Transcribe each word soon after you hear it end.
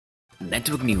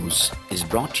Network News is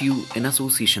brought to you in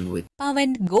association with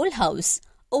Pavan Gold House,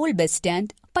 Old Bus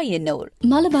Stand, Payyanur.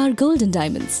 Malabar Gold and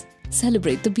Diamonds.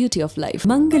 Celebrate the beauty of life.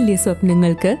 Mangalya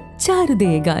Swapnangalku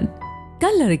Charudegan.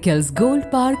 Kallarikals Gold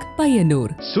Park, Payyanur.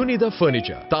 Sunitha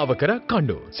Furniture, Tavakara,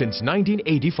 Kannur since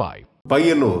 1985.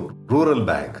 Payyanur Rural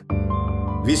Bank.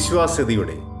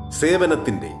 വിശ്വാസ്യതയുടെ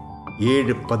സേവനത്തിന്റെ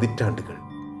 7 പതിറ്റാണ്ടുകൾ.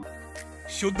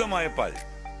 ശുദ്ധമായ പാൽ,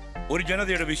 ഒരു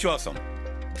ജനതയുടെ വിശ്വാസം.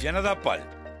 ജനതാ പാൽ,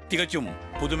 തികച്ചും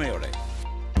പുതുമയോടെ.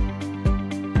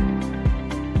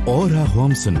 Aura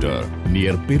Home Center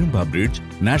near Pirumba Bridge,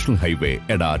 National Highway,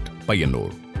 Edat,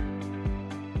 Payyanur.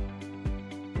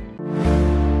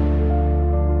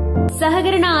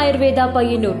 Sahagarana Ayurveda,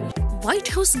 Payyanur.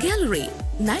 White House Gallery,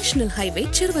 National Highway,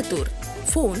 Chirvatur.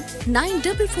 Phone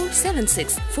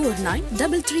 94476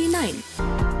 49339.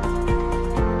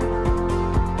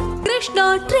 Krishna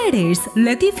Traders,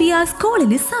 Latifia's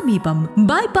Colony Samipam,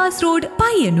 Bypass Road,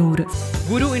 Payyanur.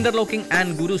 Guru Interlocking and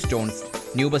Guru Stones,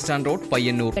 New Bus Stand Road,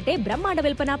 Payyanur. Brahmanda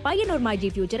Vilpana, Payyanur Maji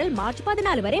Future, March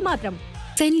 14 vare matram.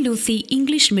 St. Lucy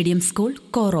English Medium School,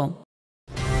 Korom.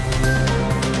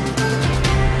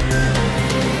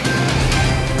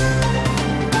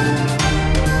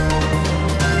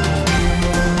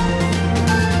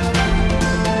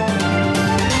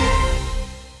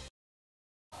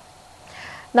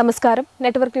 നമസ്കാരം,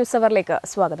 network news അവറിലേക്ക്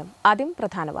സ്വാഗതം. ആദ്യം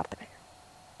പ്രധാന വാർത്തകൾ.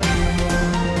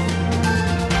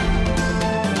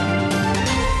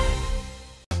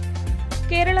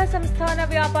 കേരള സംസ്ഥാന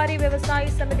വ്യാപാരി വ്യവസായി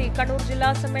സമിതി കണ്ണൂർ ജില്ലാ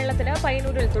സമ്മേളനത്തിന്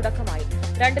പയ്യന്നൂരിൽ തുടക്കമായി.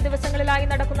 2 ദിവസങ്ങളിലായി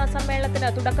നടക്കുന്ന സമ്മേളനത്തിന്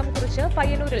തുടക്കം കുറിച്ച്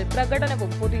പയ്യന്നൂരിൽ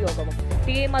പ്രകടനവും പൊതുയോഗവും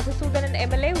ടി എ മധുസൂദനൻ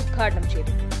MLA ഉദ്ഘാടനം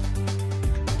ചെയ്തു.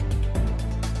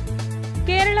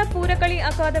 കേരള പൂരക്കളി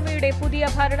അക്കാദമിയുടെ പുതിയ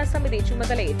ഭരണസമിതി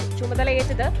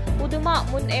ചുമതലയേറ്റത് പുതുമ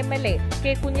മുൻ MLA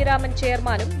കെ കുഞ്ഞിരാമൻ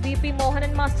ചെയർമാനും VP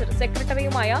മോഹനൻ മാസ്റ്റർ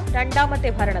സെക്രട്ടറിയുമായ രണ്ടാമത്തെ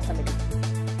ഭരണസമിതി.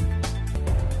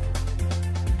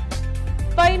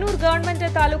 പയ്യന്നൂർ ഗവൺമെന്റ്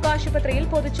താലൂക്ക് ആശുപത്രിയിൽ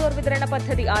പൊതിച്ചോർ വിതരണ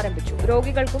പദ്ധതി ആരംഭിച്ചു.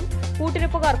 രോഗികൾക്കും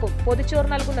കൂട്ടിരിപ്പുകാർക്കും പൊതിച്ചോർ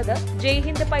നൽകുന്നത്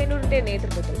ജയ്ഹിന്ദ് പയ്യന്നൂരിന്റെ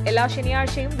നേതൃത്വത്തിൽ എല്ലാ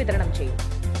ശനിയാഴ്ചയും വിതരണം ചെയ്യും.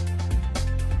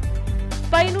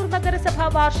 പയ്യന്നൂർ നഗരസഭ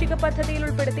വാർഷിക പദ്ധതിയിൽ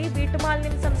ഉൾപ്പെടുത്തി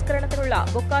വീട്ടുമാലിന്യം സംസ്കരണത്തിനുള്ള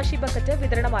ബൊക്കാശി ബക്കറ്റ്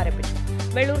വിതരണം ആരംഭിച്ചു.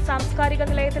 വെള്ളൂർ സാംസ്കാരിക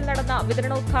നിലയത്തിൽ നടന്ന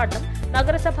വിതരണോദ്ഘാടനം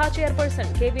നഗരസഭാ ചെയർപേഴ്സൺ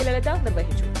KV ലളിത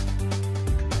നിർവഹിച്ചു.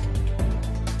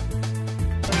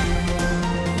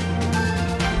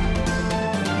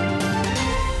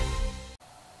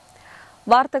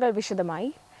 വാർത്തകൾ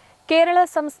വിശദമായി. കേരള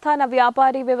സംസ്ഥാന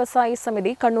വ്യാപാരി വ്യവസായി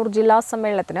സമിതി കണ്ണൂർ ജില്ലാ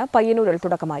സമ്മേളനത്തിന് പയ്യന്നൂരിൽ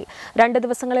തുടക്കമായി. 2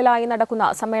 ദിവസങ്ങളിലായി നടക്കുന്ന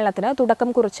സമ്മേളനത്തിന് തുടക്കം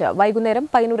കുറിച്ച് വൈകുന്നേരം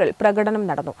പയ്യന്നൂരിൽ പ്രകടനം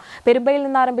നടന്നു. പെരുമ്പയിൽ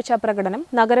നിന്നാരംഭിച്ച പ്രകടനം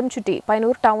നഗരം ചുറ്റി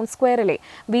പയ്യന്നൂർ ടൗൺ സ്ക്വയറിലെ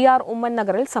VR ഉമ്മൻ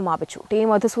നഗറിൽ സമാപിച്ചു. ടി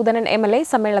മധുസൂദനൻ MLA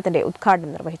സമ്മേളനത്തിന്റെ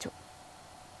ഉദ്ഘാടനം നിർവഹിച്ചു.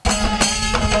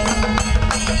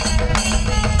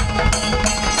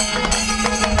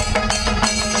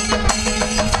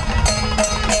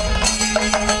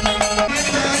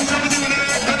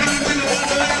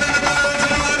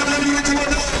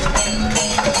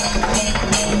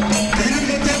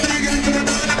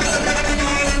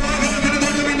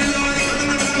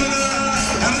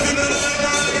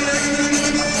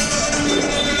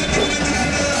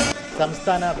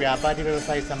 സംസ്ഥാന വ്യാപാരി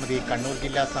വ്യവസായി സമിതി കണ്ണൂർ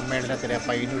ജില്ലാ സമ്മേളനത്തിന്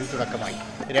പയ്യന്നൂരിൽ തുടക്കമായി.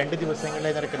 2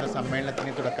 ദിവസങ്ങളിലായി നടക്കുന്ന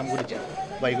സമ്മേളനത്തിന് തുടക്കം കുറിച്ച്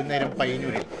വൈകുന്നേരം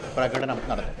പയ്യന്നൂരിൽ പ്രകടനം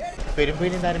നടന്നു.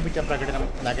 പെരുമ്പയിൽ നിന്നാരംഭിച്ച പ്രകടനം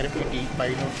നഗരം ചുറ്റി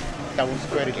പയ്യന്നൂർ ടൗൺ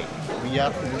സ്ക്വയറിലെ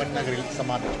VR ഉമ്മൻ നഗറിൽ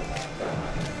സമാപിച്ചു.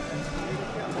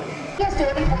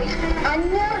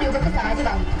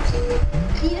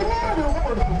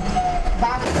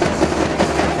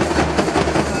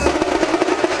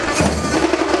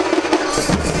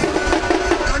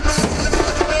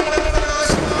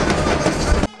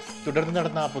 തുടർന്ന്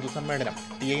നടന്ന പൊതുസമ്മേളനം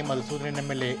ടി മധുസൂദനൻ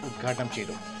MLA ഉദ്ഘാടനം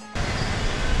ചെയ്തു.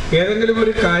 ഏതെങ്കിലും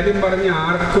ഒരു കാര്യം പറഞ്ഞ്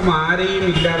ആർക്കും ആരെയും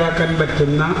ഇല്ലാതാക്കാൻ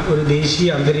പറ്റുന്ന ഒരു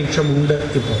ദേശീയ അന്തരീക്ഷമുണ്ട്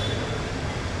ഇപ്പോൾ.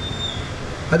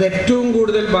 അത് ഏറ്റവും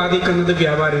കൂടുതൽ ബാധിക്കുന്നത്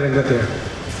വ്യാപാര രംഗത്തെയാണ്.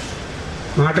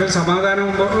 നാട്ടിൽ സമാധാനം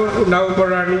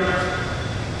ഉണ്ടാകുമ്പോഴാണ്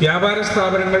വ്യാപാര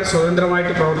സ്ഥാപനങ്ങൾ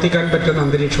സ്വതന്ത്രമായിട്ട് പ്രവർത്തിക്കാൻ പറ്റുന്ന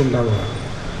അന്തരീക്ഷം ഉണ്ടാവുക.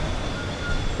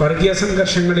 വർഗീയ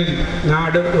സംഘർഷങ്ങളിൽ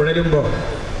നാട് ഉഴലുമ്പോൾ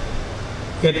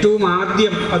ഏറ്റവും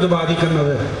ആദ്യം അത്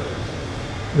ബാധിക്കുന്നത്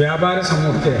വ്യാപാര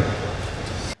സമൂഹത്തെയാണ്.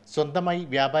 സ്വന്തമായി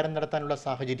വ്യാപാരം നടത്താനുള്ള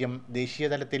സാഹചര്യം ദേശീയ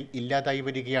തലത്തിൽ ഇല്ലാതായി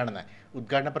വരികയാണെന്ന്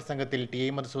ഉദ്ഘാടന പ്രസംഗത്തിൽ ടി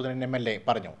മധുസൂദനൻ MLA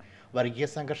പറഞ്ഞു. വർഗീയ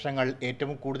സംഘർഷങ്ങൾ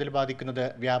ഏറ്റവും കൂടുതൽ ബാധിക്കുന്നത്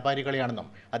വ്യാപാരികളെയാണെന്നും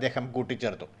അദ്ദേഹം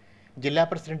കൂട്ടിച്ചേർത്തു. ജില്ലാ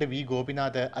പ്രസിഡന്റ് V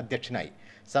ഗോപിനാഥ് അധ്യക്ഷനായി.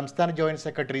 സംസ്ഥാന ജോയിന്റ്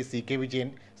സെക്രട്ടറി CK വിജയൻ,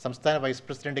 സംസ്ഥാന vice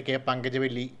president K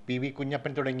Pankajavalli, PV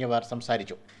Kunjappan തുടങ്ങിയവർ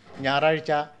സംസാരിച്ചു.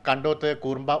 ഞായറാഴ്ച കണ്ടോത്ത്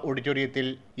കൂർമ്പ ഓഡിറ്റോറിയത്തിൽ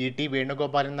ET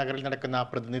വേണുഗോപാലൻ നഗറിൽ നടക്കുന്ന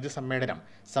പ്രതിനിധി സമ്മേളനം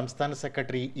സംസ്ഥാന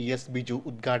സെക്രട്ടറി ES ബിജു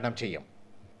ഉദ്ഘാടനം ചെയ്യും.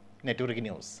 Network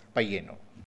news Payyanur.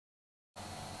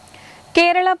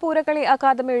 കേരള പൂരക്കളി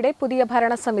അക്കാദമിയുടെ പുതിയ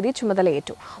ഭരണസമിതി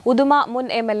ചുമതലയേറ്റു. ഉദുമ മുൻ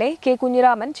MLA കെ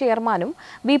കുഞ്ഞിരാമൻ ചെയർമാനും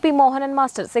VP മോഹനൻ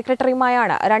മാസ്റ്റർ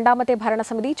സെക്രട്ടറിയുമായാണ് രണ്ടാമത്തെ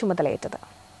ഭരണസമിതി ചുമതലയേറ്റത്.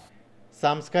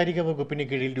 സാംസ്കാരിക വകുപ്പിന്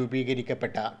കീഴിൽ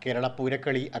രൂപീകരിക്കപ്പെട്ട കേരള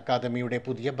പൂരക്കളി അക്കാദമിയുടെ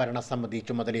പുതിയ ഭരണസമിതി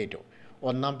ചുമതലയേറ്റു.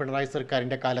 ഒന്നാം പിണറായി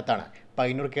സർക്കാരിന്റെ കാലത്താണ്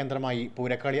പയ്യന്നൂർ കേന്ദ്രമായി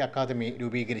പൂരക്കളി അക്കാദമി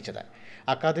രൂപീകരിച്ചത്.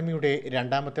 അക്കാദമിയുടെ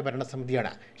രണ്ടാമത്തെ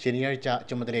ഭരണസമിതിയാണ് ശനിയാഴ്ച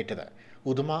ചുമതലയേറ്റത്.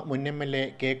 ഉദുമ മുൻ MLA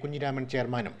കെ കുഞ്ഞിരാമൻ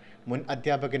ചെയർമാനും മുൻ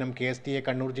അധ്യാപകനും KSTA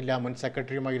കണ്ണൂർ ജില്ലാ മുൻ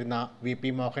സെക്രട്ടറിയുമായിരുന്ന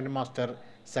VP മോഹനൻ മാസ്റ്റർ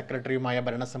സെക്രട്ടറിയുമായ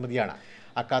ഭരണസമിതിയാണ്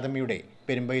അക്കാദമിയുടെ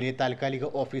പെരുമ്പയിലെ താൽക്കാലിക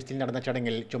ഓഫീസിൽ നടന്ന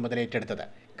ചടങ്ങിൽ ചുമതലയേറ്റെടുത്തത്.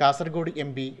 കാസർഗോഡ്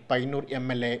MP, പയ്യന്നൂർ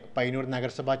MLA, പയ്യന്നൂർ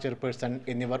നഗരസഭാ ചെയർപേഴ്സൺ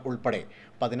എന്നിവർ ഉൾപ്പെടെ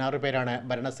 16 പേരാണ്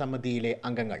ഭരണസമിതിയിലെ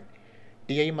അംഗങ്ങൾ.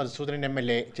 TI Madhusoodanan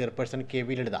MLA, chairperson KV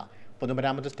ലളിത,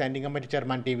 പൊതുമരാമത്ത് standing committee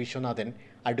chairman T Viswanathan,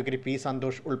 advocate P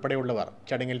Santhosh ഉൾപ്പെടെയുള്ളവർ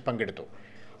ചടങ്ങിൽ പങ്കെടുത്തു.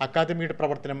 അക്കാദമിയുടെ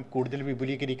പ്രവർത്തനം കൂടുതൽ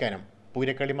വിപുലീകരിക്കാനും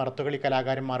പൂരക്കളി മറത്തുകളി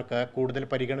കലാകാരന്മാർക്ക് കൂടുതൽ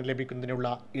പരിഗണന ലഭിക്കുന്നതിനുള്ള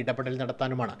ഇടപെടൽ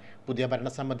നടത്താനുമാണ് പുതിയ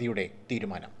ഭരണസമിതിയുടെ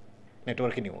തീരുമാനം.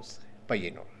 Network news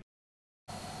Payyanur.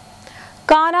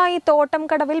 കാനായി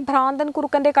തോട്ടംകടവിൽ ഭ്രാന്തൻ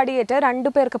കുറുക്കന്റെ കടിയേറ്റ്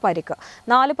 2 പേർക്ക് പരിക്ക്,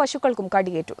 4 പശുക്കൾക്കും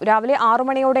കടിയേറ്റു. രാവിലെ 6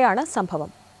 മണിയോടെയാണ്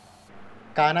സംഭവം.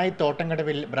 കാനായി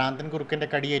തോട്ടംകടവിൽ ഭ്രാന്തൻ കുറുക്കന്റെ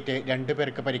കടിയേറ്റ് 2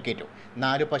 പേർക്ക് പരിക്കേറ്റു,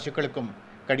 4 പശുക്കൾക്കും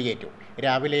കടിയേറ്റു.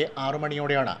 രാവിലെ 6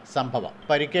 മണിയോടെയാണ് സംഭവം.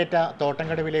 പരിക്കേറ്റ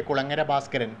തോട്ടംകടവിലെ കുളങ്ങര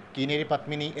ഭാസ്കരൻ, കീനേരി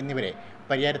പത്മിനി എന്നിവരെ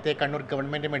പരിയാരത്തെ കണ്ണൂർ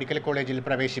ഗവൺമെന്റ് മെഡിക്കൽ കോളേജിൽ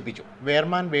പ്രവേശിപ്പിച്ചു.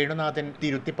 വേർമാൻ വേണുനാഥൻ,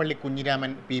 തിരുത്തിപ്പള്ളി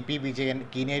കുഞ്ഞിരാമൻ, PP വിജയൻ,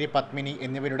 കീനേരി പത്മിനി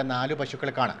എന്നിവരുടെ 4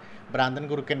 പശുക്കൾക്കാണ് ഭ്രാന്തൻ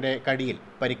കുറുക്കന്റെ കടിയിൽ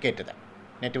പരിക്കേറ്റത്.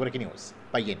 Network news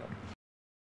Payyanur.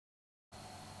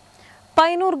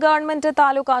 Payyanur government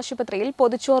taluk ആശുപത്രിയിൽ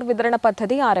പൊതിച്ചോർ വിതരണ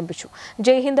പദ്ധതി ആരംഭിച്ചു.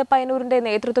 ജയ്ഹിന്ദ് പയ്യന്നൂരിന്റെ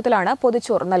നേതൃത്വത്തിലാണ്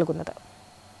പൊതിച്ചോർ നൽകുന്നത്.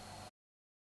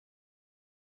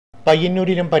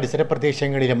 പയ്യന്നൂരിലും പരിസര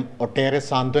പ്രദേശങ്ങളിലും ഒട്ടേറെ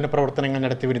സാന്ത്വന പ്രവർത്തനങ്ങൾ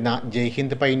നടത്തിവരുന്ന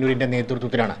ജയ്ഹിന്ദ് പയ്യന്നൂരിന്റെ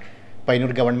നേതൃത്വത്തിലാണ്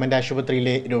പയ്യന്നൂർ ഗവൺമെന്റ്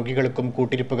ആശുപത്രിയിലെ രോഗികൾക്കും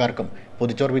കൂട്ടിരിപ്പുകാർക്കും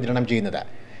പൊതിച്ചോർ വിതരണം ചെയ്യുന്നത്.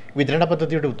 വിതരണ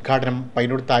പദ്ധതിയുടെ ഉദ്ഘാടനം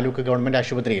പയ്യന്നൂർ താലൂക്ക് ഗവൺമെന്റ്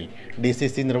ആശുപത്രിയിൽ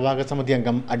DCC നിർവാഹക സമിതി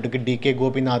അംഗം അഡ്വക്കേറ്റ് DK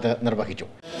ഗോപിനാഥ് നിർവഹിച്ചു.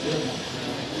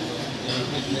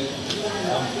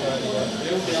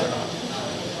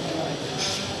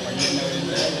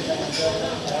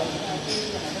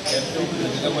 ഏറ്റവും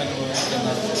ദുരിതമനുഭവിക്കുന്ന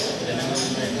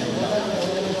ജനങ്ങൾക്ക് വേണ്ടിയുള്ള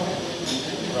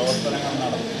പ്രവർത്തനങ്ങൾ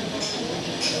നടത്തി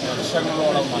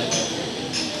വർഷങ്ങളോളമായി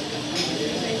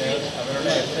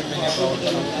അവരുടെ ഏറ്റവും വലിയ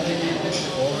പ്രവർത്തനം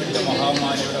കോവിഡ്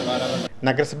മഹാമാരിയുടെ കാലഘട്ടം.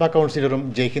 നഗരസഭാ കൗൺസിലറും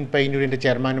ജയ്ഹിന്ദ് പയ്യന്നൂരിന്റെ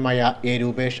ചെയർമാനുമായ A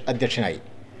രൂപേഷ് അധ്യക്ഷനായി.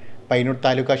 പയ്യന്നൂർ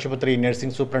താലൂക്ക് ആശുപത്രി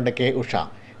nursing superintendent K Usha,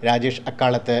 Rajesh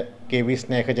Akkalath, KV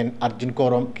Snehajan, Arjun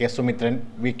Korom, K Sumithran,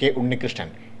 VK Unnikrishnan,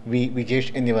 V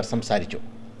Vijesh എന്നിവർ സംസാരിച്ചു.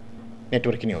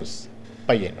 Network news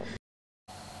Payyanur.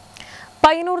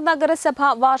 പയ്യന്നൂർ നഗരസഭ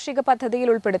വാർഷിക പദ്ധതിയിൽ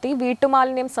ഉൾപ്പെടുത്തി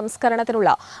വീട്ടുമാലിന്യം സംസ്കരണത്തിനുള്ള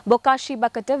ബൊക്കാഷി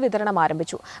ബക്കറ്റ് വിതരണം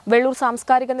ആരംഭിച്ചു. വെള്ളൂർ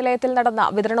സാംസ്കാരിക നിലയത്തിൽ നടന്ന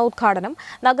വിതരണോദ്ഘാടനം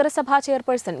നഗരസഭാ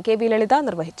ചെയർപേഴ്സൺ KV ലളിത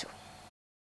നിർവഹിച്ചു.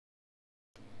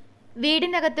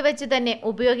 വീടിനകത്ത് വെച്ച് തന്നെ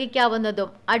ഉപയോഗിക്കാവുന്നതും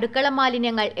അടുക്കള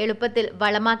മാലിന്യങ്ങൾ എളുപ്പത്തിൽ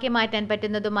വളമാക്കി മാറ്റാൻ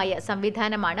പറ്റുന്നതുമായ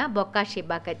സംവിധാനമാണ് ബൊക്കാഷി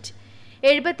ബക്കറ്റ്.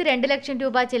 72 ലക്ഷം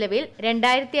രൂപ ചെലവിൽ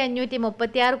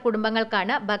 2536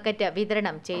 കുടുംബങ്ങൾക്കാണ് ബക്കറ്റ്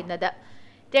വിതരണം ചെയ്യുന്നത്.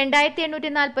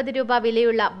 2840 രൂപ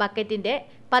വിലയുള്ള ബക്കറ്റിന്റെ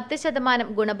 10%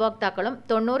 ഗുണഭോക്താക്കളും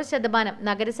 90%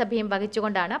 നഗരസഭയും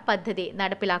വഹിച്ചുകൊണ്ടാണ് പദ്ധതി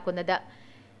നടപ്പിലാക്കുന്നത്.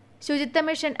 ശുചിത്വ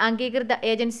മിഷൻ അംഗീകൃത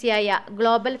ഏജൻസിയായ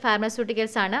ഗ്ലോബൽ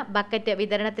ഫാർമസ്യൂട്ടിക്കൽസ് ആണ് ബക്കറ്റ്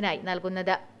വിതരണത്തിനായി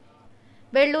നൽകുന്നത്.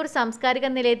 വെള്ളൂർ സാംസ്കാരിക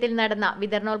നിലയത്തിൽ നടന്ന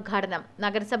വിതരണോദ്ഘാടനം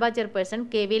നഗരസഭാ ചെയർപേഴ്സൺ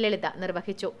KV ലളിത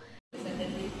നിർവഹിച്ചു.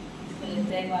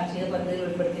 വാർഷിക പദ്ധതിയിൽ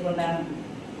ഉൾപ്പെടുത്തിക്കൊണ്ടാണ്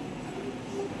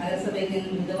നഗരസഭയിൽ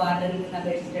നിന്നും വിവിധ വാർഡുകളിൽ നിന്ന്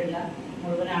അപേക്ഷിച്ചിട്ടുള്ള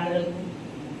മുഴുവൻ ആളുകൾക്കും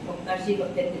ബൊക്കാഷി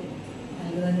ബക്കറ്റ്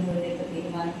നൽകുന്നതിന് വേണ്ടിയിട്ട്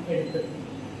തീരുമാനം എടുത്തു.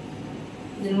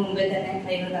 ഇതിനു മുമ്പേ തന്നെ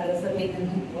പയ്യന്നൂർ നഗരസഭയിൽ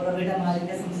നിന്ന് ഉറവിട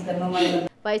മാലിന്യ സംസ്കരണവുമായി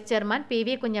വൈസ് ചെയർമാൻ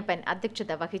PV കുഞ്ഞപ്പൻ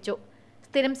അധ്യക്ഷത വഹിച്ചു.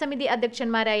 സ്ഥിരം സമിതി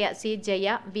അധ്യക്ഷന്മാരായ C Jaya,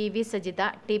 VV Sajitha,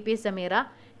 TP Sameera,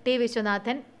 T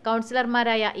Viswanathan,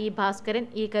 കൗൺസിലർമാരായ E Bhaskaran,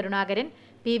 E Karunakaran,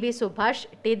 PV Subhash,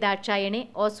 T Dakshayani,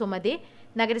 O Sumathi,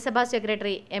 നഗരസഭാ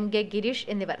സെക്രട്ടറി MK ഗിരീഷ്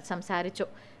എന്നിവർ സംസാരിച്ചു.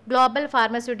 Global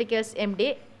pharmaceuticals MD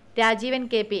Rajeevan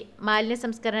KP മാലിന്യ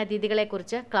സംസ്കരണ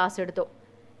രീതികളെക്കുറിച്ച് ക്ലാസ് എടുത്തു.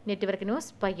 Network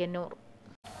news Payyanur.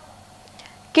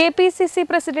 KPCC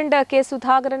president K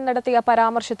Sudhakaran നടത്തിയ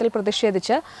പരാമർശത്തിൽ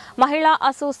പ്രതിഷേധിച്ച് മഹിളാ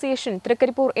അസോസിയേഷൻ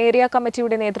തൃക്കരിപ്പൂർ ഏരിയ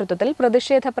കമ്മിറ്റിയുടെ നേതൃത്വത്തിൽ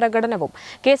പ്രതിഷേധ പ്രകടനവും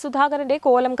K സുധാകരന്റെ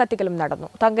കോലം കത്തിക്കലും നടന്നു.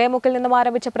 തങ്കയമുക്കിൽ നിന്നും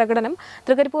ആരംഭിച്ച പ്രകടനം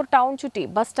തൃക്കരിപ്പൂർ ടൗൺ ചുറ്റി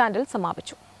ബസ് സ്റ്റാൻഡിൽ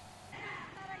സമാപിച്ചു.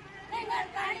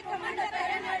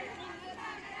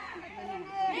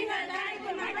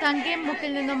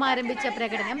 തങ്കയമുക്കിൽ നിന്നും ആരംഭിച്ച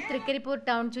പ്രകടനം തൃക്കരിപ്പൂർ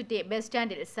ടൗൺ ചുറ്റി ബസ്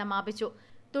സ്റ്റാൻഡിൽ സമാപിച്ചു.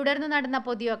 തുടർന്ന് നടന്ന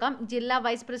പൊതുയോഗം ജില്ലാ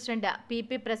വൈസ് പ്രസിഡന്റ്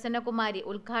PP പ്രസന്നകുമാരി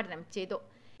ഉദ്ഘാടനം ചെയ്തു.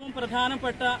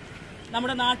 പ്രധാനപ്പെട്ട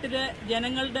നമ്മുടെ നാട്ടിലെ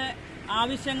ജനങ്ങളുടെ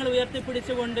ആവശ്യങ്ങൾ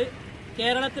ഉയർത്തിപ്പിടിച്ചുകൊണ്ട്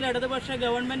കേരളത്തിലെ ഇടതുപക്ഷ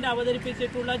ഗവൺമെന്റ്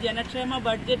അവതരിപ്പിച്ചിട്ടുള്ള ജനക്ഷേമ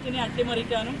ബഡ്ജറ്റിനെ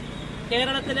അട്ടിമറിക്കാനും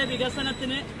കേരളത്തിലെ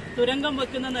വികസനത്തിന് തുരങ്കം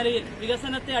വെക്കുന്ന നിലയിൽ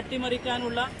വികസനത്തെ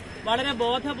അട്ടിമറിക്കാനുള്ള വളരെ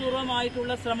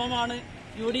ബോധപൂർവമായിട്ടുള്ള ശ്രമമാണ്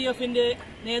UDFന്റെ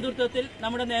നേതൃത്വത്തിൽ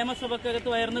നമ്മുടെ നിയമസഭക്കകത്ത്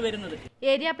ഉയർന്നു വരുന്നത്.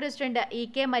 ഏരിയ പ്രസിഡന്റ്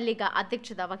EK മല്ലിക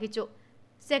അധ്യക്ഷത വഹിച്ചു.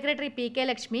 Secretary PK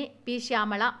Lakshmi, P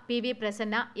Shyamala, PV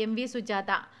Prasanna, MV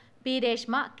Sujatha, P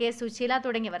Reshma, K Susheela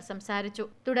തുടങ്ങിയവർ സംസാരിച്ചു.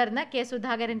 തുടർന്ന് K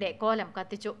സുധാകരന്റെ കോലം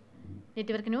കത്തിച്ചു.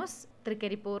 Network news,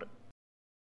 Trikaripur.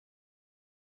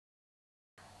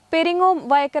 പെരിങ്ങോം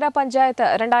വയക്കര പഞ്ചായത്ത്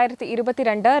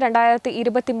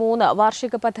 2022-2023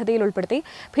 വാർഷിക പദ്ധതിയിൽ ഉൾപ്പെടുത്തി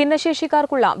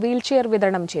ഭിന്നശേഷിക്കാർക്കുള്ള വീൽചെയർ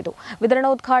വിതരണം ചെയ്തു.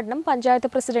 വിതരണോദ്ഘാടനം പഞ്ചായത്ത്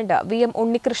പ്രസിഡന്റ് VM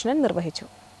ഉണ്ണികൃഷ്ണൻ നിർവഹിച്ചു.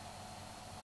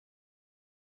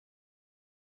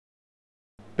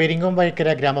 പെരിങ്ങോം വയക്കര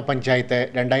ഗ്രാമപഞ്ചായത്ത്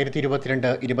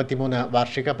 2022-23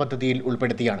 വാർഷിക പദ്ധതിയിൽ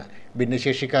ഉൾപ്പെടുത്തിയാണ്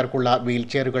ഭിന്നശേഷിക്കാർക്കുള്ള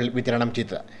വീൽചെയറുകൾ വിതരണം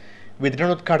ചെയ്തത്.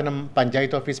 വിതരണോദ്ഘാടനം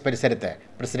പഞ്ചായത്ത് ഓഫീസ് പരിസരത്ത്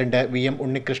പ്രസിഡന്റ് VM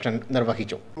ഉണ്ണികൃഷ്ണൻ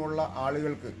നിർവഹിച്ചു.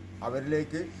 ആളുകൾക്ക്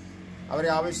അവരിലേക്ക് അവരെ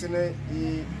ആവശ്യത്തിന്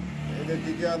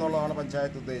ഇതെത്തിക്കുക എന്നുള്ളതാണ്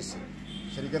പഞ്ചായത്ത് ഉദ്ദേശിച്ചത്.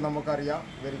 ശരിക്കും നമുക്കറിയാം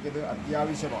ഇവർക്കിത്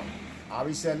അത്യാവശ്യമാണ്,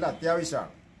 ആവശ്യമല്ല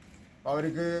അത്യാവശ്യമാണ്.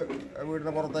 അവർക്ക്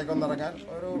വീടിന് പുറത്തേക്കൊന്നിറങ്ങാൻ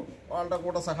ഒരു ആളുടെ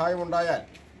കൂടെ സഹായം ഉണ്ടായാൽ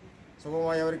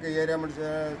സുഗമമായി അവർക്ക്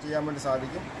ചെയ്യാൻ വേണ്ടി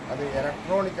സാധിക്കും. അത്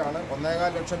ഇലക്ട്രോണിക്കാണ്.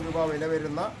 1.25 ലക്ഷം രൂപ വില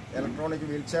വരുന്ന electronic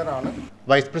വീൽചെയറാണ്.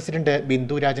 Vice president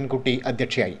Bindu Rajankutty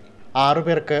അധ്യക്ഷയായി. 6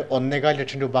 പേർക്ക് 1.25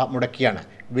 ലക്ഷം രൂപ മുടക്കിയാണ്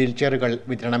വീൽചെയറുകൾ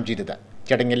വിതരണം ചെയ്തത്.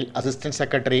 ചടങ്ങിൽ അസിസ്റ്റന്റ്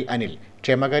സെക്രട്ടറി അനിൽ,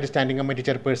 ക്ഷേമകാര്യ standing committee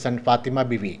chairperson Fathima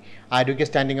Beevi, ആരോഗ്യ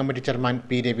standing committee chairman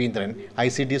P Raveendran,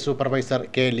 ICD supervisor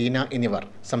K Leena എന്നിവർ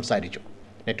സംസാരിച്ചു.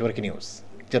 Network news,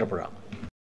 Cherupuzha.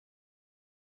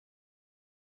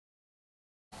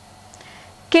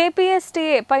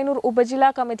 KPSTA Payyanur ഉപജില്ലാ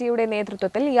കമ്മിറ്റിയുടെ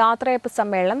നേതൃത്വത്തിൽ യാത്രയപ്പ്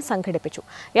സമ്മേളനം സംഘടിപ്പിച്ചു.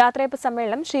 യാത്രയപ്പ്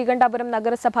സമ്മേളനം ശ്രീകണ്ഠാപുരം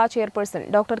നഗരസഭാ ചെയർപേഴ്സൺ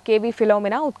ഡോക്ടർ KV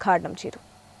ഫിലോമിന ഉദ്ഘാടനം ചെയ്തു.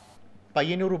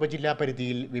 പയ്യന്നൂർ ഉപജില്ലാ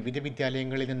പരിധിയിൽ വിവിധ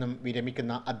വിദ്യാലയങ്ങളിൽ നിന്നും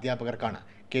വിരമിക്കുന്ന അധ്യാപകർക്കാണ്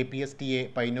KPSTA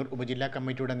പയ്യന്നൂർ ഉപജില്ലാ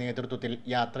കമ്മിറ്റിയുടെ നേതൃത്വത്തിൽ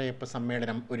യാത്രയപ്പ്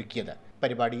സമ്മേളനം ഒരുക്കിയത്.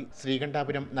 പരിപാടി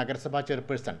ശ്രീകണ്ഠാപുരം നഗരസഭാ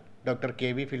ചെയർപേഴ്സൺ ഡോക്ടർ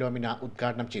KV ഫിലോമിന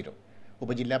ഉദ്ഘാടനം ചെയ്തു.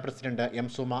 ഉപജില്ലാ പ്രസിഡന്റ് M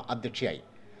സുമ അധ്യക്ഷയായി.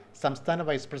 സംസ്ഥാന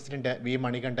വൈസ് പ്രസിഡന്റ് V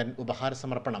മണികണ്ഠൻ ഉപഹാര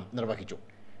സമർപ്പണം നിർവഹിച്ചു.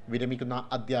 വിരമിക്കുന്ന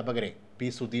അധ്യാപകരെ P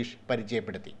സുധീഷ്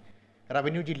പരിചയപ്പെടുത്തി.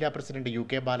 റവന്യൂ ജില്ലാ പ്രസിഡന്റ്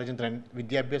UK ബാലചന്ദ്രൻ,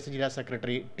 വിദ്യാഭ്യാസ ജില്ലാ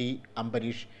സെക്രട്ടറി T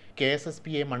അംബരീഷ്,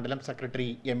 KSSPA മണ്ഡലം സെക്രട്ടറി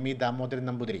ME ദാമോദരൻ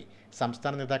നമ്പൂതിരി,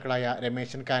 സംസ്ഥാന നേതാക്കളായ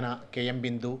രമേശൻ കാന, KM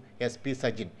ബിന്ദു, SP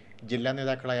സജിൻ, ജില്ലാ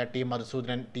നേതാക്കളായ T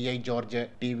Madhusoodanan, TI George,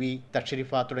 TV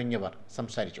തഷരിഫ തുടങ്ങിയവർ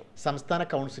സംസാരിച്ചു. സംസ്ഥാന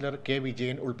കൗൺസിലർ K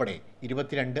വിജയൻ ഉൾപ്പെടെ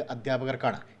 22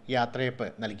 അധ്യാപകർക്കാണ് യാത്രയപ്പ്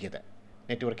നൽകിയത്.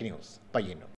 Network news,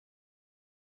 Payyanur.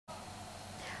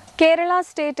 Kerala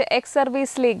state ex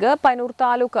service league Payyanur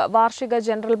taluk വാർഷിക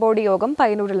ജനറൽ ബോഡി യോഗം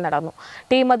പയ്യന്നൂരിൽ നടന്നു.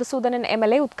 T മധുസൂദനൻ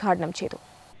MLA ഉദ്ഘാടനം ചെയ്തു.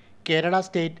 Kerala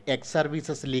state X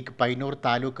services league Payyanur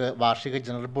taluk വാർഷിക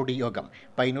ജനറൽ ബോഡി യോഗം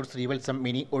പയ്യന്നൂർ ശ്രീവത്സം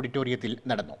മിനി ഓഡിറ്റോറിയത്തിൽ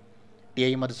നടന്നു.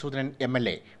 TI മധുസൂദനൻ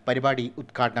MLA പരിപാടി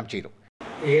ഉദ്ഘാടനം ചെയ്തു.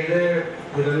 ഏത്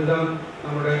ദുരന്തം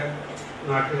നമ്മുടെ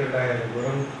നാട്ടിലുണ്ടായാലും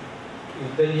വെറും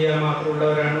യുദ്ധം ചെയ്യാൻ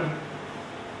മാത്രമുള്ളവരാണ്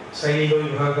സൈനിക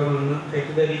വിഭാഗമെന്ന്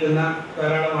തെറ്റിദ്ധരിക്കുന്ന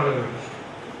ധാരാളം ആളുകളുണ്ട്.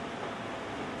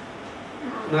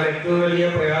 എന്നാൽ ഏറ്റവും വലിയ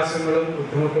പ്രയാസങ്ങളും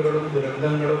ബുദ്ധിമുട്ടുകളും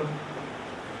ദുരന്തങ്ങളും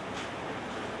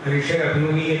മനുഷ്യർ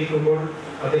അഭിമുഖീകരിക്കുമ്പോൾ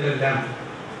അതിലെല്ലാം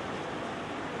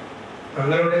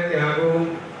തങ്ങളുടെ ത്യാഗവും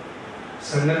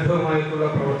സന്നദ്ധവുമായിട്ടുള്ള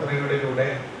പ്രവർത്തനങ്ങളിലൂടെ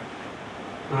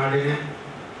നാടിന്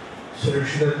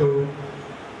സുരക്ഷിതത്വവും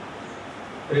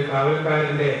ഒരു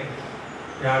കാവൽക്കാരൻ്റെ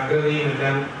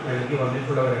ജാഗ്രതയുമെല്ലാം നൽകി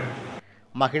വന്നിട്ടുള്ളവരാണ്.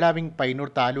 മഹിളാ വിംഗ് പയ്യന്നൂർ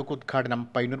താലൂക്ക് ഉദ്ഘാടനം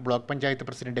Payyanur block panchayat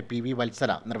president PV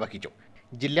Vatsala നിർവഹിച്ചു.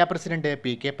 ജില്ലാ പ്രസിഡന്റ്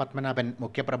PK പത്മനാഭൻ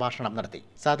മുഖ്യപ്രഭാഷണം നടത്തി.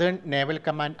 സദേൺ നേവൽ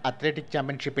കമാൻഡ് അത്ലറ്റിക്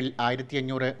ചാമ്പ്യൻഷിപ്പിൽ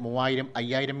 1500, 3000,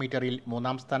 5000 മീറ്ററിൽ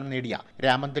 3ാം സ്ഥാനം നേടിയ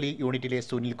രാമന്തലി യൂണിറ്റിലെ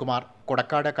സുനിൽകുമാർ,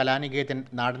 കൊടക്കാട് കലാനികേതൻ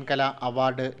നാടൻ കലാ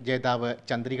അവാർഡ് ജേതാവ്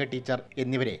ചന്ദ്രിക ടീച്ചർ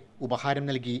എന്നിവരെ ഉപഹാരം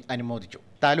നൽകി അനുമോദിച്ചു.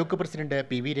 താലൂക്ക് പ്രസിഡന്റ്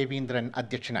PV രവീന്ദ്രൻ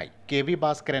അധ്യക്ഷനായി. KV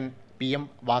Bhaskaran, PM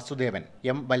Vasudevan,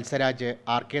 M Valsaraj,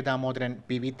 RK Damodaran,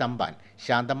 PV Thampan,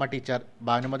 Shanthamma teacher,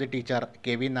 Bhanumathi teacher,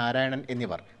 KV Narayanan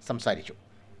എന്നിവർ സംസാരിച്ചു.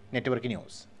 Network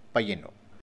news, Payyanur.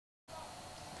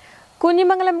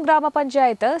 കുഞ്ഞിമംഗലം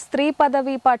ഗ്രാമപഞ്ചായത്ത് സ്ത്രീ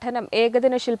പദവി പഠനം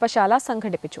ഏകദിന ശില്പശാല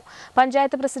സംഘടിപ്പിച്ചു.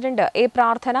 പഞ്ചായത്ത് പ്രസിഡന്റ് A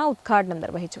പ്രാർത്ഥന ഉദ്ഘാടനം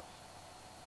നിർവഹിച്ചു.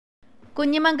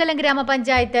 കുഞ്ഞിമംഗലം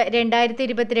ഗ്രാമപഞ്ചായത്ത്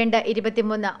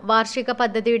 2022-23 വാർഷിക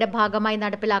പദ്ധതിയുടെ ഭാഗമായി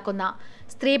നടപ്പിലാക്കുന്ന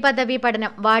സ്ത്രീ പദവി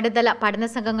പഠനം വാർഡ് തല പഠന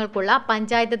സംഘങ്ങൾക്കുള്ള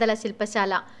പഞ്ചായത്ത് തല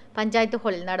ശില്പശാല പഞ്ചായത്ത്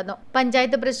ഹാളിൽ നടന്നു.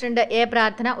 പഞ്ചായത്ത് പ്രസിഡന്റ് A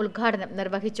പ്രാർത്ഥന ഉദ്ഘാടനം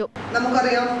നിർവഹിച്ചു.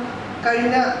 നമുക്കറിയാം,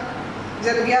 കഴിഞ്ഞ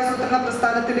ജനകീയാസൂത്രണ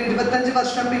പ്രസ്ഥാനത്തിൽ 25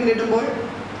 വർഷം പിന്നിടുമ്പോൾ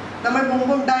നമ്മൾ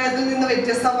മുമ്പുണ്ടായതിൽ നിന്ന്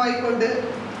വ്യത്യസ്തമായിക്കൊണ്ട്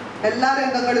എല്ലാ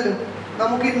രംഗങ്ങളിലും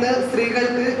നമുക്കിന്ന്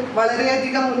സ്ത്രീകൾക്ക്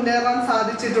വളരെയധികം മുന്നേറാൻ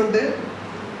സാധിച്ചിട്ടുണ്ട്.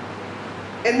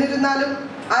 എന്നിരുന്നാലും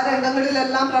ആ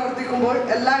രംഗങ്ങളിലെല്ലാം പ്രവർത്തിക്കുമ്പോൾ,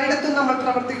 എല്ലായിടത്തും നമ്മൾ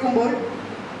പ്രവർത്തിക്കുമ്പോൾ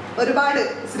ഒരുപാട്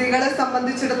സ്ത്രീകളെ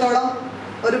സംബന്ധിച്ചിടത്തോളം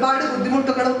ഒരുപാട്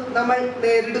ബുദ്ധിമുട്ടുകളും നമ്മൾ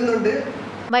നേരിടുന്നുണ്ട്.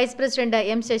 വൈസ് പ്രസിഡന്റ്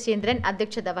എം ശശീന്ദ്രൻ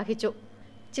അധ്യക്ഷത വഹിച്ചു.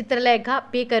 ചിത്രലേഖ,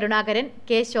 പി കരുണാകരൻ,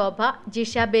 കെ ശോഭ,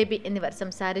 ജിഷ ബേബി എന്നിവർ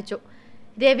സംസാരിച്ചു.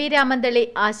 Ravi Ramanthali,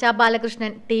 ASHA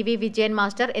Balakrishnan, T V Vijayan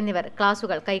master എന്നിവർ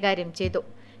ക്ലാസുകൾ കൈകാര്യം ചെയ്തു.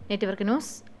 നെറ്റ്വർക്ക്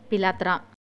ന്യൂസ്, പിലാത്ര.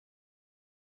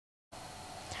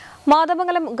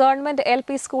 മാതമംഗലം ഗവൺമെന്റ് LP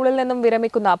സ്കൂളിൽ നിന്നും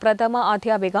വിരമിക്കുന്ന പ്രഥമ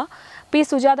അധ്യാപിക പി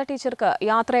സുജാത ടീച്ചർക്ക്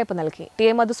യാത്രയയപ്പ് നൽകി. ടി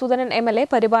മധുസൂദനൻ MLA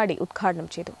പരിപാടി ഉദ്ഘാടനം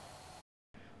ചെയ്തു.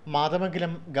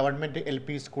 മാതമംഗലം ഗവൺമെന്റ് LP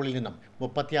സ്കൂളിൽ നിന്നും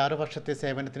 36 വർഷത്തെ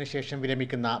സേവനത്തിന് ശേഷം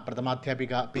വിരമിക്കുന്ന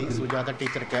പ്രഥമാധ്യാപിക പി സുജാത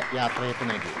ടീച്ചർക്ക് യാത്രയയപ്പ്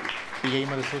നൽകി. ടി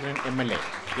മധുസൂദനൻ MLA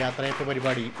യാത്രയയപ്പ്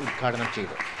പരിപാടി ഉദ്ഘാടനം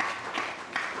ചെയ്തു.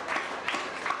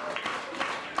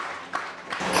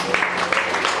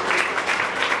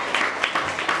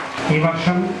 ഈ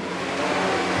വർഷം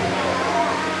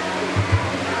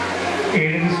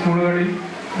 7 സ്കൂളുകളിൽ,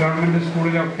 ഗവൺമെൻറ്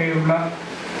സ്കൂളിലൊക്കെയുള്ള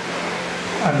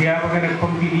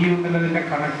അധ്യാപകരെപ്പം പിരിയുമെന്നുള്ളതിൻ്റെ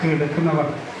കണക്ക് എടുക്കുന്നവർ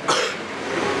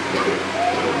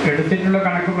എടുത്തിട്ടുള്ള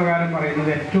കണക്ക് പ്രകാരം പറയുന്നത്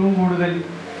ഏറ്റവും കൂടുതൽ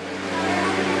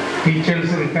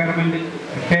ടീച്ചേഴ്സ്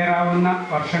റിട്ടയർ ആവുന്ന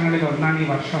വർഷങ്ങളിൽ ഒന്നാണ് ഈ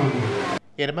വർഷമാണ്.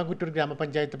 എരമകുറ്റൂർ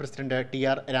ഗ്രാമപഞ്ചായത്ത് പ്രസിഡന്റ്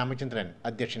TR രാമചന്ദ്രൻ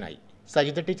അധ്യക്ഷനായി.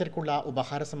 സജിത ടീച്ചർക്കുള്ള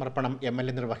ഉപഹാര സമർപ്പണം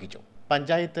MLA നിർവഹിച്ചു.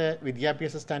 പഞ്ചായത്ത്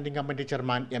വിദ്യാഭ്യാസ standing committee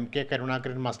chairman MK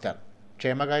Karunakaran master,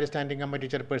 ക്ഷേമകാര്യ standing committee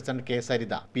chairperson K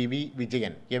Saritha, PV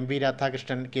Vijayan, MV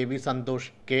Radhakrishnan, KV Santhosh,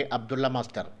 K Abdulla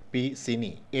master, P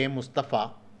Sini, A Mustafa,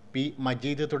 P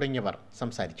Majeed തുടങ്ങിയവർ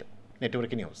സംസാരിച്ചു.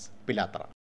 നെറ്റ്വർക്ക് ന്യൂസ്, പിലാത്ര.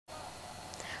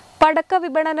 പടക്ക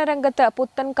വിപണന രംഗത്ത്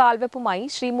പുത്തൻ കാൽവെപ്പുമായി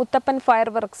ശ്രീ മുത്തപ്പൻ ഫയർ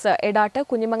വർക്ക്സ് എടാട്ട്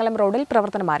കുഞ്ഞിമംഗലം റോഡിൽ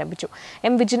പ്രവർത്തനം ആരംഭിച്ചു.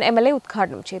 M വിജിൻ MLA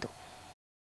ഉദ്ഘാടനം ചെയ്തു.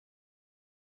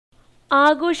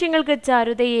 ആഘോഷങ്ങൾക്ക്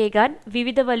ചാരുതയേകാൻ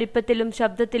വിവിധ വലിപ്പത്തിലും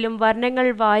ശബ്ദത്തിലും വർണ്ണങ്ങൾ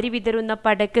വാരി വിതറുന്ന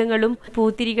പടക്കങ്ങളും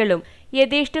പൂത്തിരികളും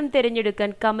യഥേഷ്ടം തിരഞ്ഞെടുക്കാൻ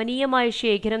കമനീയമായ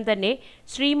ശേഖരം തന്നെ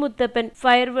ശ്രീ മുത്തപ്പൻ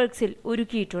ഫയർ വർക്ക്സിൽ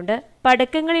ഒരുക്കിയിട്ടുണ്ട്.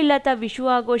 പടക്കങ്ങളില്ലാത്ത വിഷു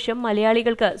ആഘോഷം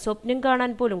മലയാളികൾക്ക് സ്വപ്നം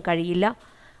കാണാൻ പോലും കഴിയില്ല.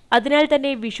 അതിനാൽ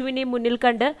തന്നെ വിഷുവിനെ മുന്നിൽ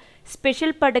കണ്ട്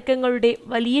സ്പെഷ്യൽ പടക്കങ്ങളുടെ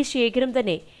വലിയ ശേഖരം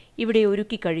തന്നെ ഇവിടെ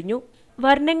ഒരുക്കിക്കഴിഞ്ഞു.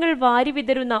 വർണ്ണങ്ങൾ വാരി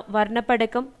വിതറുന്ന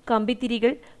വർണ്ണപ്പടക്കം,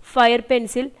 കമ്പിത്തിരികൾ, ഫയർ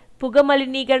പെൻസിൽ,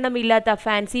 പുകമലിനീകരണമില്ലാത്ത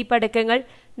ഫാൻസി പടക്കങ്ങൾ,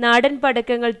 നാടൻ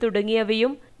പടക്കങ്ങൾ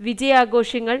തുടങ്ങിയവയും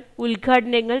വിജയാഘോഷങ്ങൾ,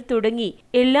 ഉദ്ഘാടനങ്ങൾ തുടങ്ങി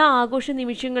എല്ലാ ആഘോഷ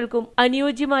നിമിഷങ്ങൾക്കും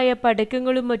അനുയോജ്യമായ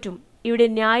പടക്കങ്ങളും മറ്റും ഇവിടെ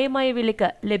ന്യായമായ വിലക്ക്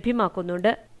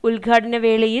ലഭ്യമാക്കുന്നുണ്ട്. ഉദ്ഘാടന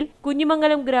വേളയിൽ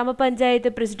കുഞ്ഞിമംഗലം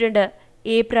ഗ്രാമപഞ്ചായത്ത് പ്രസിഡന്റ്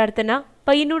A പ്രാർത്ഥന,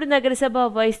 പയ്യന്നൂർ നഗരസഭ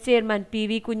vice chairman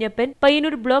PV Kunjappan,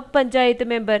 Payyanur block panchayat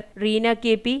member Reena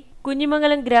KP,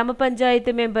 Kunhimangalam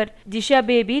ഗ്രാമപഞ്ചായത്ത് മെമ്പർ ജിഷ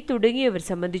ബേബി തുടങ്ങിയവർ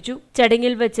സംബന്ധിച്ചു.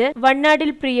 ചടങ്ങിൽ വച്ച്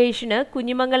വണ്ണാടിൽ പ്രിയേഷിന്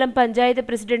കുഞ്ഞിമംഗലം പഞ്ചായത്ത്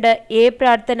പ്രസിഡന്റ് A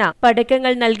പ്രാർത്ഥന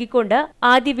പടക്കങ്ങൾ നൽകിക്കൊണ്ട്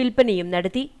ആദ്യ വിൽപ്പനയും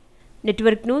നടത്തി.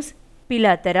 Network news,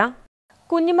 Pilathara.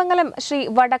 കുഞ്ഞിമംഗലം ശ്രീ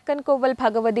വടക്കൻകോവൽ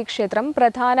ഭഗവതി ക്ഷേത്രം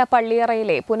പ്രധാന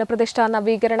പള്ളിയറയിലെ പുനഃപ്രതിഷ്ഠാ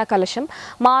നവീകരണ കലശം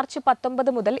മാർച്ച്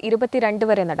 19 മുതൽ 22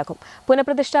 വരെ നടക്കും.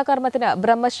 പുനഃപ്രതിഷ്ഠാ കർമ്മത്തിന്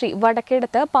ബ്രഹ്മശ്രീ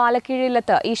വടക്കേടത്ത്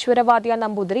പാലക്കീഴിലത്ത് ഈശ്വരവാദ്യ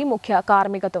നമ്പൂതിരി മുഖ്യ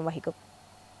കാർമ്മികത്വം വഹിക്കും.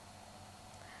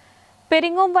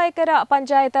 പെരിങ്ങോം വയക്കര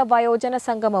പഞ്ചായത്ത് വയോജന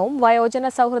സംഗമവും വയോജന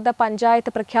സൗഹൃദ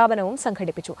പഞ്ചായത്ത് പ്രഖ്യാപനവും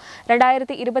സംഘടിപ്പിച്ചു.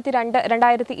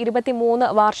 2022-2023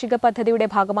 വാർഷിക പദ്ധതിയുടെ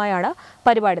ഭാഗമായാണ്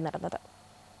പരിപാടി നടന്നത്.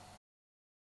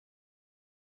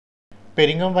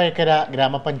 പെരിങ്ങോം വയക്കര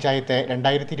ഗ്രാമപഞ്ചായത്ത്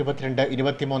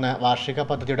 2022-23 വാർഷിക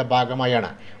പദ്ധതിയുടെ ഭാഗമായാണ്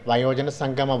വയോജന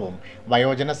സംഗമവും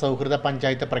വയോജന സൗഹൃദ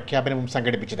പഞ്ചായത്ത് പ്രഖ്യാപനവും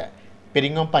സംഘടിപ്പിച്ചത്.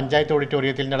 പെരിങ്ങോം പഞ്ചായത്ത്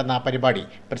ഓഡിറ്റോറിയത്തിൽ നടന്ന പരിപാടി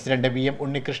പ്രസിഡന്റ് VM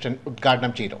ഉണ്ണികൃഷ്ണൻ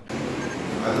ഉദ്ഘാടനം ചെയ്തു.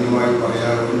 ആദ്യമായി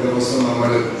പറയാൻ, ഒരു ദിവസം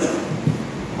നമ്മൾ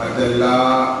മറ്റെല്ലാ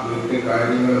വീട്ടിൽ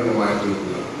കാര്യങ്ങളും മാറ്റി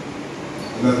വെക്കുക.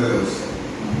 ഇന്നത്തെ ദിവസം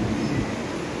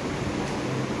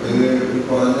ഇത്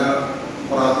കുറഞ്ഞ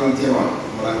പ്രാതിനിധ്യമാണ്.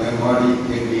 നമ്മൾ അംഗൻവാടി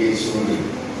കേന്ദ്രീകരിച്ചുകൊണ്ട്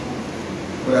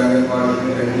ഒരു അംഗൻവാടിയിൽ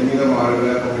 2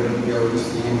 ആളുകളെ പങ്കെടുപ്പിക്കുക, ഒരു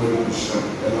സ്ത്രീയും ഒരു പുരുഷനും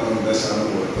എന്ന നിർദ്ദേശമാണ്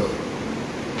കൊടുത്തത്.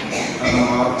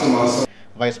 മാർച്ച് മാസം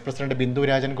വൈസ് പ്രസിഡന്റ് ബിന്ദു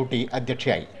രാജൻകുട്ടി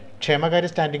അധ്യക്ഷയായി. ക്ഷേമകാര്യ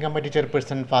standing committee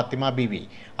chairperson Fathima Beevi,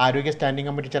 ആരോഗ്യ standing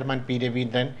committee chairman P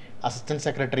Raveendran, assistant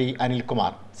secretary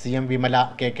Anilkumar, CM Vimala,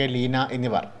 KK Leena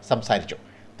എന്നിവർ സംസാരിച്ചു.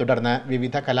 തുടർന്ന്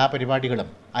വിവിധ കലാപരിപാടികളും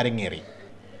അരങ്ങേറി.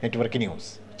 Network news,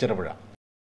 Cherupuzha.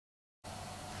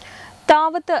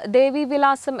 താവത്ത്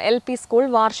Devivilasam LP school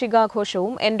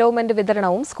വാർഷികാഘോഷവും endowment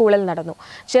വിതരണവും സ്കൂളിൽ നടന്നു.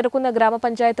 ചെറുകുന്ന്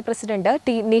ഗ്രാമപഞ്ചായത്ത് പ്രസിഡന്റ് T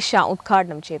നിഷ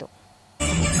ഉദ്ഘാടനം ചെയ്തു.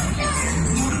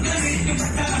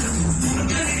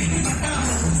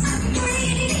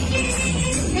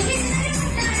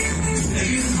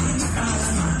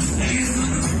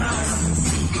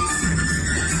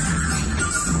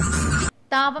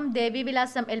 താവം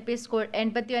ദേവിവിലാസം LP സ്കൂൾ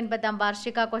 89ാം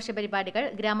വാർഷികാഘോഷ പരിപാടികൾ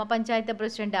ഗ്രാമപഞ്ചായത്ത്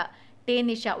പ്രസിഡന്റ് ടി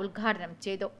നിഷ ഉദ്ഘാടനം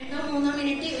ചെയ്തു. 3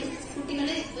 മിനിറ്റ് കുട്ടികൾ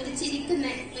ഒരു ചിരിക്കുന്ന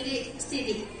ഒരു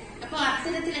സ്ഥിതി. അപ്പോൾ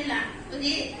അത്തരത്തിലുള്ള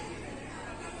ഒരു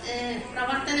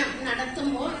പ്രവർത്തനം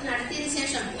നടത്തിയതിനു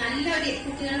ശേഷം നല്ലൊരു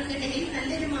കുട്ടികൾക്കിടയിൽ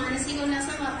നല്ലൊരു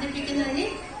മാനസികോല്ലാസം വർദ്ധിപ്പിക്കുന്നതിന്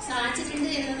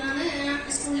സാധിച്ചിട്ടുണ്ട് എന്നതാണ്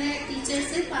സ്കൂളിലെ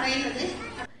ടീച്ചേഴ്സ് പറയുന്നത്.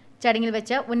 ചടങ്ങിൽ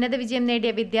വെച്ച് ഉന്നത വിജയം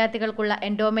നേടിയ വിദ്യാർത്ഥികൾക്കുള്ള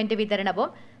എൻഡോമെന്റ് വിതരണവും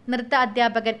നൃത്ത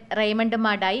അധ്യാപകൻ Raymond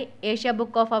Madayi, Asia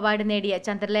book of award നേടിയ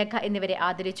ചന്ദ്രലേഖ എന്നിവരെ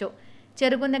ആദരിച്ചു.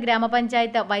 ചെറുകുന്ന്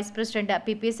ഗ്രാമപഞ്ചായത്ത് വൈസ് പ്രസിഡന്റ്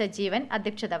PP സജീവൻ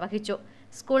അധ്യക്ഷത വഹിച്ചു.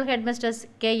 School headmistress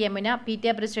K Yamuna,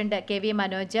 PTA president KV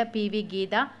Manoj, PV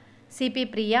Geetha, CP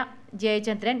പ്രിയ,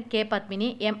 Jayachandran, K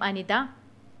Padmini, M Anitha,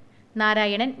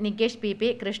 Narayanan, Nikesh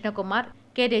PP, Krishnakumar,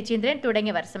 K Rajeendran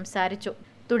തുടങ്ങിയവർ സംസാരിച്ചു.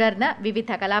 തുടർന്ന്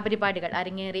വിവിധ കലാപരിപാടികൾ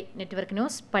അരങ്ങേറി. Network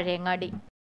news, Pazhayangadi.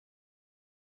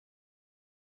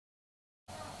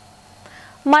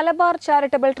 Malabar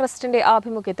charitable ട്രസ്റ്റിന്റെ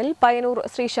ആഭിമുഖ്യത്തിൽ പയ്യന്നൂർ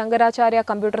ശ്രീ ശങ്കരാചാര്യ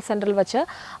കമ്പ്യൂട്ടർ സെന്ററിൽ വച്ച്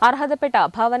അർഹതപ്പെട്ട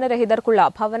ഭവനരഹിതർക്കുള്ള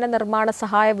ഭവന നിർമ്മാണ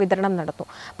സഹായ വിതരണം നടന്നു.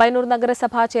 പയ്യന്നൂർ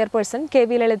നഗരസഭാ ചെയർപേഴ്സൺ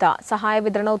KV ലളിത സഹായ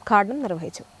വിതരണോദ്ഘാടനം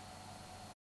നിർവഹിച്ചു.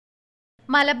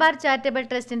 മലബാർ ചാരിറ്റബിൾ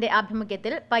ട്രസ്റ്റിന്റെ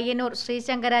ആഭിമുഖ്യത്തിൽ പയ്യന്നൂർ ശ്രീ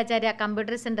ശങ്കരാചാര്യ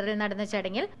കമ്പ്യൂട്ടർ സെന്ററിൽ നടന്ന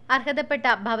ചടങ്ങിൽ അർഹതപ്പെട്ട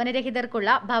ഭവനരഹിതർക്കുള്ള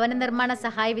ഭവന നിർമ്മാണ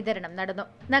സഹായ വിതരണം നടന്നു.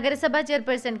 നഗരസഭാ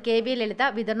ചെയർപേഴ്സൺ KV ലളിത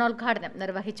വിതരണോദ്ഘാടനം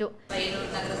നിർവഹിച്ചു.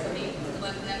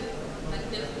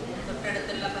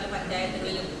 തൊട്ടടുത്തുള്ള പല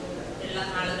പഞ്ചായത്തുകളിലും ഉള്ള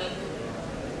ആളുകൾക്ക്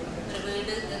ഒരു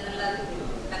വീട് എന്നുള്ള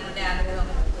തങ്ങളുടെ ആഗ്രഹം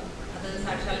അത്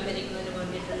സാക്ഷാത്കരിക്കുന്നതിന്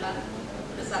വേണ്ടിയിട്ടുള്ള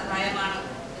ഒരു സഹായമാണ്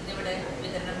ഇന്നിവിടെ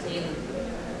വിതരണം ചെയ്യുന്നത്.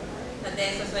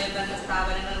 തദ്ദേശ സ്വയംഭരണ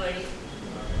സ്ഥാപനങ്ങൾ വഴി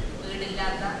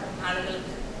വീടില്ലാത്ത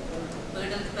ആളുകൾക്ക്,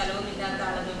 വീടും സ്ഥലവും ഇല്ലാത്ത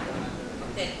ആളുകൾക്ക്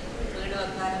ഒക്കെ വീട്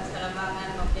വെക്കാനും സ്ഥലം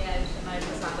വാങ്ങാനും ഒക്കെ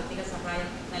ആവശ്യമായിട്ടുള്ള സാമ്പത്തിക സഹായം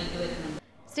നൽകി വരുന്നുണ്ട്.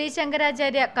 Shri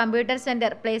Shankaracharya computer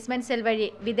centre placement cell വഴി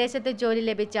വിദേശത്ത് ജോലി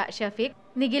ലഭിച്ച ഷഫീഖ്,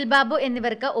 നിഖിൽ ബാബു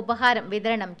എന്നിവർക്ക് ഉപഹാരം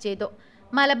വിതരണം ചെയ്തു.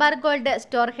 Malabar gold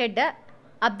store head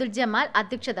Abdul Jamal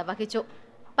അധ്യക്ഷത വഹിച്ചു.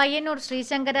 Payyanur Shri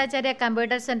Shankaracharya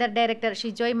computer centre director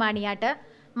Shijoy Maniyat,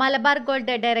 Malabar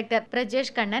gold director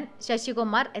Prajesh Kannan,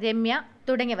 Sasikumar, Ramya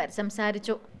തുടങ്ങിയവർ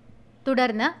സംസാരിച്ചു.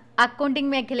 തുടർന്ന്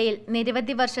അക്കൗണ്ടിംഗ് മേഖലയിൽ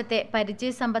നിരവധി വർഷത്തെ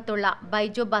പരിചയസമ്പത്തുള്ള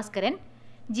ബൈജു ഭാസ്കരൻ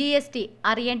GST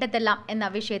അറിയേണ്ടതെല്ലാം എന്ന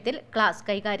വിഷയത്തിൽ ക്ലാസ്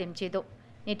കൈകാര്യം ചെയ്തു.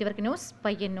 Network news,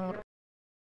 Payyanur.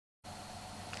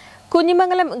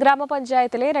 കുഞ്ഞിമംഗലം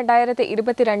ഗ്രാമപഞ്ചായത്തിലെ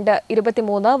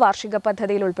 2022-23 വാർഷിക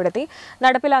പദ്ധതിയിൽ ഉൾപ്പെടുത്തി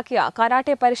നടപ്പിലാക്കിയ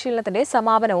കരാട്ടെ പരിശീലനത്തിന്റെ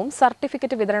സമാപനവും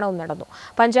സർട്ടിഫിക്കറ്റ് വിതരണവും നടന്നു.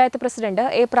 പഞ്ചായത്ത് പ്രസിഡന്റ്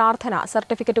A പ്രാർത്ഥന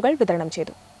സർട്ടിഫിക്കറ്റുകൾ വിതരണം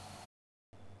ചെയ്തു.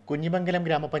 കുഞ്ഞിമംഗലം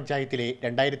ഗ്രാമപഞ്ചായത്തിലെ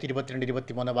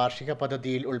 2022-23 വാർഷിക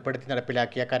പദ്ധതിയിൽ ഉൾപ്പെടുത്തി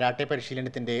നടപ്പിലാക്കിയ കരാട്ടെ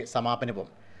പരിശീലനത്തിന്റെ സമാപനവും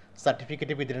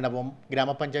സർട്ടിഫിക്കറ്റ് വിതരണവും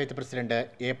ഗ്രാമപഞ്ചായത്ത് പ്രസിഡന്റ്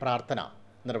A പ്രാർത്ഥന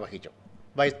നിർവഹിച്ചു.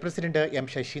 വൈസ് പ്രസിഡന്റ് M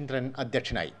ശശീന്ദ്രൻ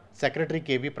അധ്യക്ഷനായി. സെക്രട്ടറി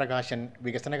KV പ്രകാശൻ,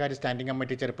 വികസനകാര്യ standing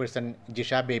committee chairperson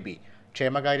Jisha baby,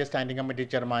 ക്ഷേമകാര്യ standing committee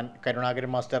chairman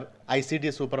Karunakaran master,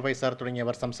 ICD supervisor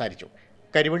തുടങ്ങിയവർ സംസാരിച്ചു.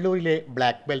 കരിവള്ളൂരിലെ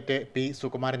ബ്ലാക്ക് ബെൽറ്റ് P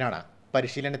സുകുമാരനാണ്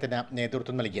പരിശീലനത്തിന്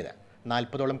നേതൃത്വം നൽകിയത്.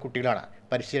 40ഓളം കുട്ടികളാണ്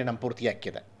പരിശീലനം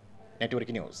പൂർത്തിയാക്കിയത്.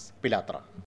 നെറ്റ്വർക്ക് ന്യൂസ്, പിലാത്ര.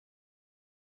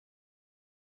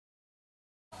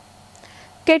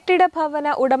 കെട്ടിട ഭവന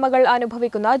ഉടമകൾ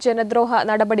അനുഭവിക്കുന്ന ജനദ്രോഹ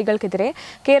നടപടികൾക്കെതിരെ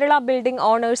കേരള ബിൽഡിംഗ്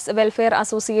ഓണേഴ്സ് വെൽഫെയർ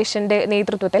അസോസിയേഷന്റെ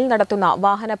നേതൃത്വത്തിൽ നടത്തുന്ന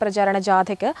വാഹന പ്രചാരണ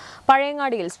ജാഥയ്ക്ക്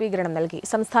പഴയങ്ങാടിയിൽ സ്വീകരണം നൽകി.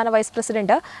 സംസ്ഥാന വൈസ്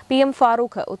പ്രസിഡന്റ് PM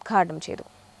ഫാറൂഖ് ഉദ്ഘാടനം ചെയ്തു.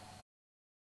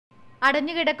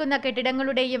 അടഞ്ഞുകിടക്കുന്ന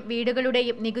കെട്ടിടങ്ങളുടെയും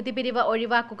വീടുകളുടെയും നികുതി പിരിവ്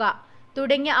ഒഴിവാക്കുക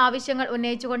തുടങ്ങിയ ആവശ്യങ്ങൾ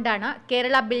ഉന്നയിച്ചുകൊണ്ടാണ്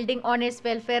കേരള ബിൽഡിംഗ് ഓണേഴ്സ്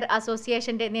വെൽഫെയർ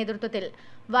അസോസിയേഷന്റെ നേതൃത്വത്തിൽ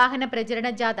വാഹന പ്രചരണ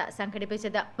ജാഥ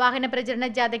സംഘടിപ്പിച്ചത്. വാഹന പ്രചരണ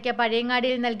ജാഥയ്ക്ക്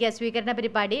പഴയങ്ങാടിയിൽ നൽകിയ സ്വീകരണ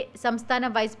പരിപാടി സംസ്ഥാന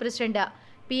വൈസ് പ്രസിഡന്റ്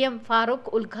PM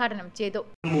ഫാറൂഖ് ഉദ്ഘാടനം ചെയ്തു.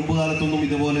 മുമ്പ് കാലത്തൊന്നും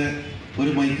ഇതുപോലെ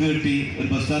ഒരു മൈക്ക് കെട്ടി ഒരു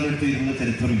ബസ് സ്റ്റാൻഡ് എടുത്ത് ഇരുന്ന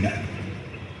ചരിത്രമില്ല.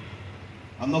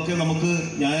 അന്നൊക്കെ നമുക്ക്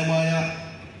ന്യായമായ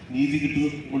നീതി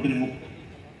കിട്ടിക്കൊണ്ടിരുന്നു.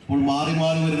 ഇപ്പോൾ മാറി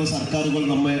മാറി വരുന്ന സർക്കാരുകൾ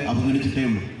നമ്മെ അവഗണിച്ചിട്ടേ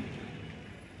ഉള്ളൂ.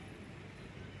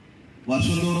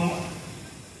 വർഷം തോറും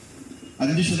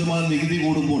 5% നികുതി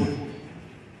കൂടുമ്പോൾ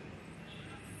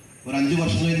ഒരു 5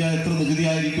 വർഷം കഴിഞ്ഞാൽ എത്ര നികുതി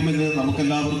ആയിരിക്കുമെന്ന്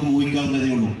നമുക്കെല്ലാവർക്കും ഊഹിക്കാവുന്നതേ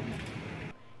ഉള്ളൂ.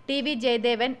 TV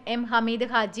ജയദേവൻ, M ഹമീദ്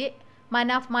ഹാജി,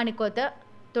 മനാഫ് മാണിക്കോത്ത്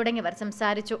തുടങ്ങിയവർ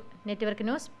സംസാരിച്ചു. Network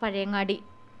news, Pazhayangadi.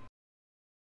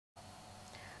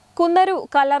 കുന്നരു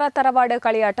കല്ലറ തറവാട്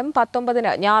കളിയാട്ടം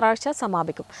 19-ന് ഞായറാഴ്ച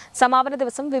സമാപിക്കും. സമാപന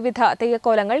ദിവസം വിവിധ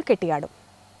തെയ്യക്കോലങ്ങൾ കെട്ടിയാടും.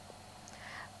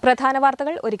 പ്രധാന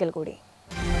വാർത്തകൾ ഒരിക്കൽ കൂടി.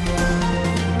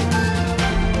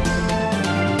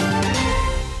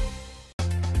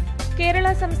 കേരള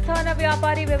സംസ്ഥാന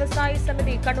വ്യാപാരി വ്യവസായി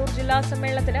സമിതി കണ്ണൂർ ജില്ലാ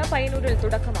സമ്മേളനത്തിന് പയ്യന്നൂരിൽ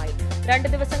തുടക്കമായി. 2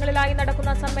 ദിവസങ്ങളിലായി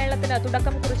നടക്കുന്ന സമ്മേളനത്തിന്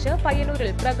തുടക്കം കുറിച്ച്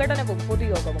പയ്യന്നൂരിൽ പ്രകടനവും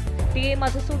പൊതുയോഗവും. TA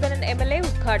മധുസൂദനൻ MLA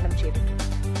ഉദ്ഘാടനം ചെയ്തു.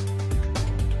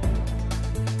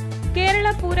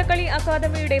 കേരള പൂരക്കളി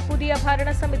അക്കാദമിയുടെ പുതിയ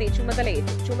ഭരണസമിതി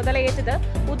ചുമതലയേറ്റത്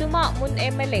ഉദുമ മുൻ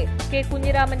MLA കെ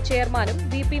കുഞ്ഞിരാമൻ ചെയർമാനും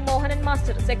VP മോഹനൻ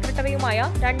മാസ്റ്റർ സെക്രട്ടറിയുമായ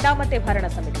രണ്ടാമത്തെ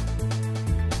ഭരണസമിതി.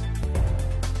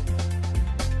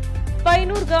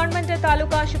 പയ്യന്നൂർ ഗവൺമെന്റ്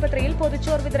താലൂക്ക് ആശുപത്രിയിൽ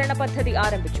പൊതിച്ചോർ വിതരണ പദ്ധതി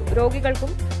ആരംഭിച്ചു.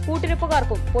 രോഗികൾക്കും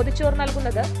കൂട്ടിരിപ്പുകാർക്കും പൊതിച്ചോർ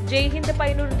നൽകുന്നത് ജയ്ഹിന്ദ്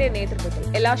പയ്യന്നൂരിന്റെ നേതൃത്വത്തിൽ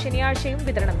എല്ലാ ശനിയാഴ്ചയും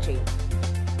വിതരണം ചെയ്യും.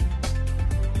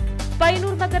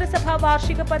 പയ്യന്നൂർ നഗരസഭ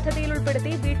വാർഷിക പദ്ധതിയിൽ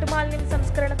ഉൾപ്പെടുത്തി വീട്ടുമാലിന്യം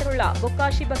സംസ്കരണത്തിനുള്ള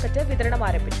ബൊക്കാശി ബക്കറ്റ് വിതരണം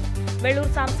ആരംഭിച്ചു. വെള്ളൂർ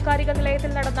സാംസ്കാരിക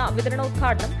നിലയത്തിൽ നടന്ന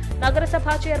വിതരണോദ്ഘാടനം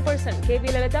നഗരസഭാ ചെയർപേഴ്സൺ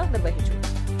KV ലളിത നിർവഹിച്ചു.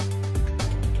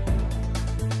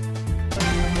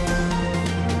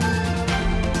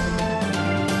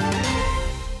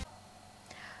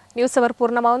 ന്യൂസ് അവർ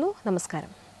പൂർണ്ണമാവുന്നു.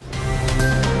 നമസ്കാരം.